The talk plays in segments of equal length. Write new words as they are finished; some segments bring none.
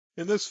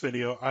In this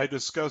video, I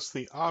discuss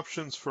the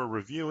options for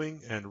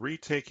reviewing and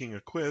retaking a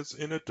quiz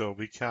in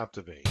Adobe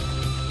Captivate.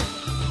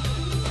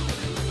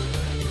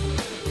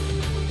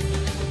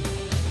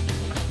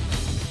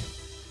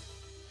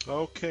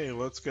 Okay,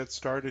 let's get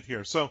started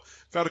here. So,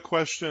 got a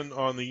question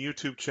on the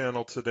YouTube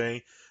channel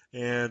today,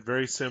 and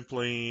very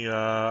simply,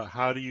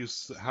 how do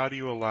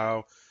you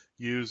allow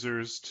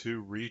users to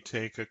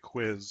retake a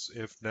quiz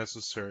if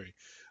necessary?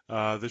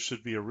 This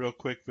should be a real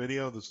quick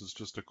video. This is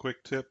just a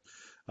quick tip.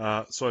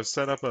 So I've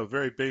set up a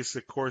very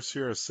basic course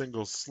here, a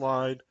single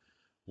slide,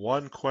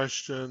 one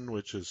question,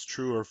 which is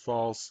true or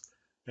false,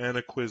 and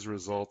a quiz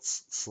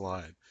results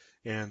slide.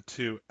 And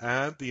to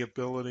add the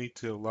ability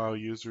to allow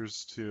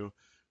users to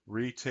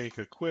retake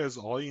a quiz,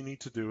 all you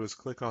need to do is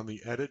click on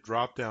the Edit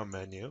drop-down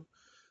menu,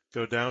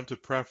 go down to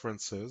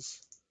Preferences,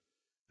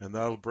 and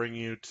that'll bring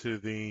you to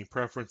the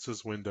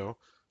Preferences window.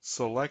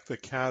 Select the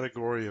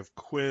category of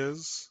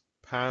quiz,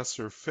 pass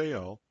or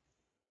fail,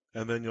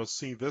 and then you'll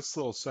see this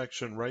little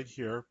section right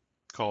here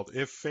called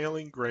If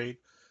Failing Grade,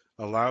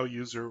 Allow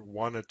User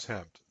One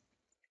Attempt.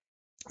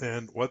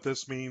 And what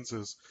this means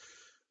is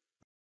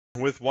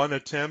with one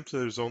attempt,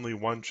 there's only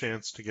one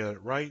chance to get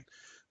it right.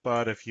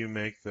 But if you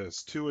make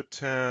this 2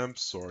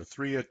 attempts or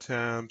 3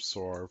 attempts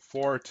or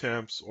 4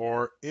 attempts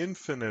or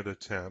infinite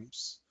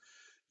attempts,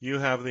 you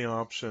have the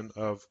option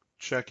of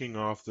checking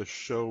off the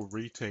Show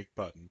Retake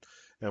button.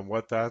 And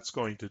what that's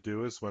going to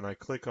do is when I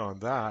click on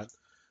that,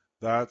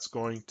 that's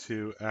going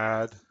to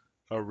add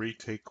a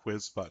retake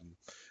quiz button.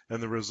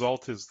 And the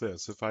result is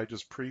this. If I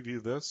just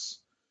preview this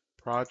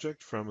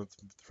project from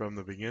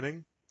the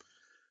beginning,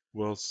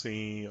 we'll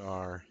see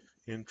our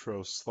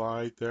intro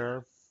slide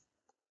there.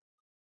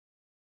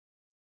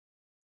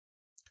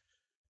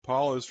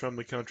 Paul is from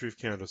the country of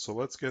Canada. So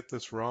let's get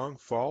this wrong.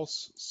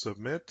 False,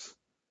 submit,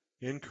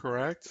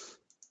 incorrect.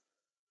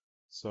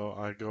 So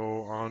I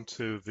go on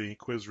to the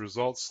quiz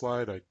results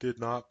slide. I did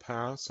not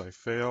pass. I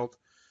failed.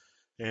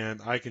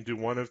 And I can do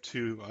one of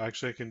two.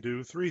 Actually, I can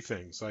do three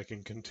things. I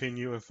can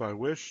continue if I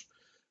wish.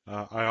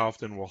 I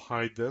often will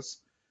hide this.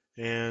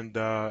 And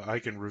I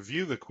can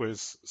review the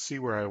quiz, see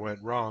where I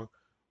went wrong,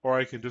 or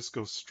I can just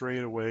go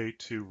straight away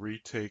to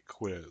retake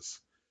quiz.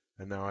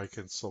 And now I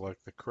can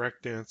select the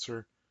correct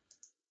answer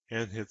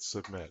and hit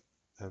submit.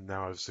 And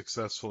now I've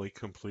successfully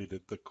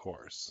completed the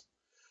course.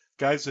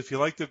 Guys, if you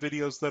like the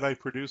videos that I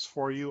produce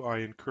for you, I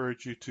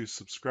encourage you to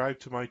subscribe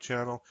to my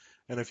channel.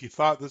 And if you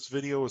thought this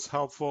video was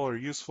helpful or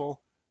useful,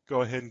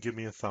 go ahead and give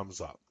me a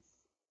thumbs up.